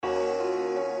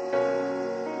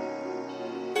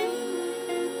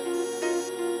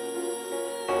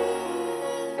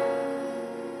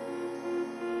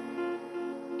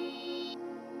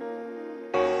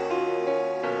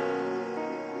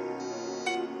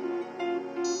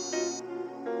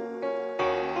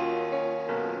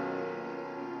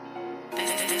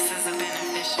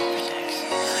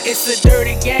It's a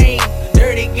dirty game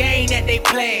that they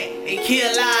plan. They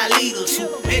kill our leaders who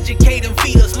educate and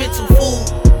feed us mental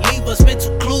food, leave us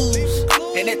mental clues.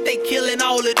 And if they killing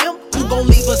all of them, who gon'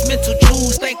 leave us mental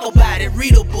jewels? Think about it,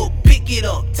 read a book, pick it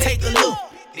up, take a look.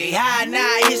 They hiding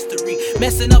our history,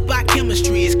 messing up our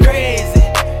chemistry. It's crazy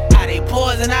how they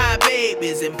poison our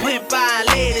babies and pimp our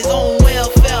ladies on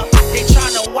welfare. They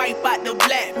tryna wipe out the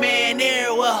black man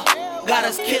everywhere. Got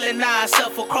us killing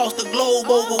ourselves across the globe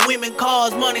over women,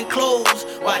 cars, money, clothes.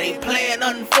 While they plan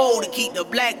unfold to keep the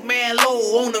black man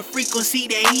low on the frequency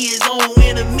that he is on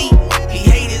enemy. He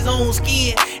hate his own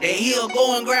skin, and he'll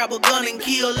go and grab a gun and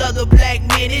kill other black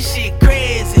men. This shit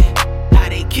crazy. How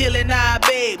they killing our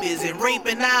babies and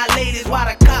raping our ladies while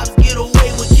the cops get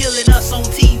away with killing us on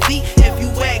TV. If you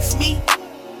ask me,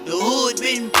 the hood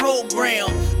been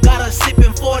programmed. Got us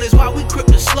sipping 40s while we crip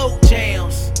the slow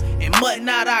jams. And mutting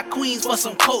out our queens for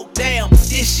some coke. Damn,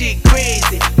 this shit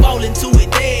crazy, fall into it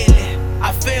daily.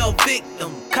 I fell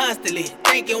victim, constantly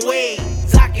thinking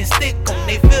ways I can stick 'em.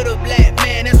 They feel the black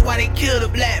man, that's why they kill the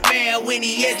black man when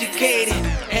he educated.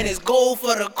 And it's gold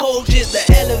for the coaches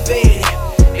to elevate it.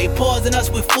 They poison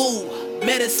us with food,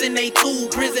 medicine they tool,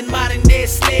 prison modern day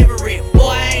slavery. Boy,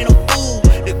 I ain't a fool,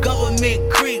 the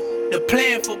government creep. The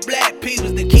plan for black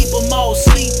people to keep them all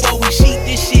asleep while we sheet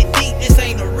this shit deep, this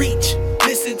ain't a reach.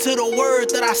 Listen to the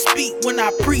words that I speak when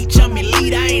I preach. I'm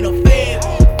elite, I ain't a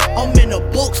fable. I'm in the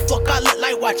books, fuck, I look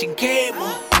like watching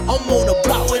cable. I'm on the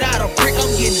block without a brick,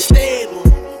 I'm getting stable.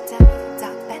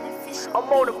 I'm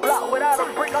on the block without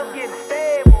a brick, I'm getting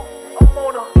stable.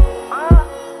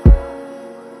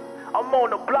 I'm on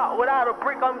the block without a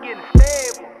brick, I'm getting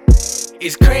stable.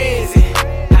 It's crazy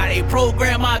how they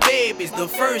program our babies the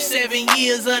first 7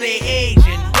 years of their age,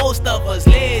 and most of us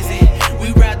lazy.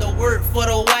 We rather work for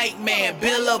the white man,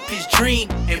 build up his dream,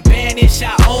 and banish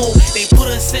our own. They put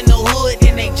us in the hood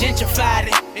and they gentrified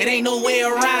it. It ain't no way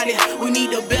around it. We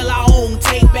need to build our own,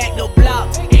 take back the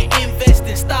block, and invest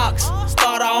in stocks.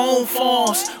 Start our own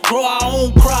farms, grow our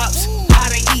own crops. How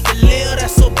to eat to live,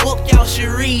 that's a book y'all should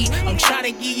read. I'm trying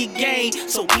to give you game,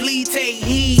 so please take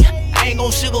heed. I ain't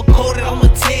gon' sugarcoat it, I'ma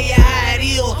tell you how it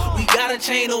is. We gotta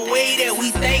change the way that we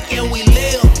think and we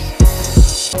live.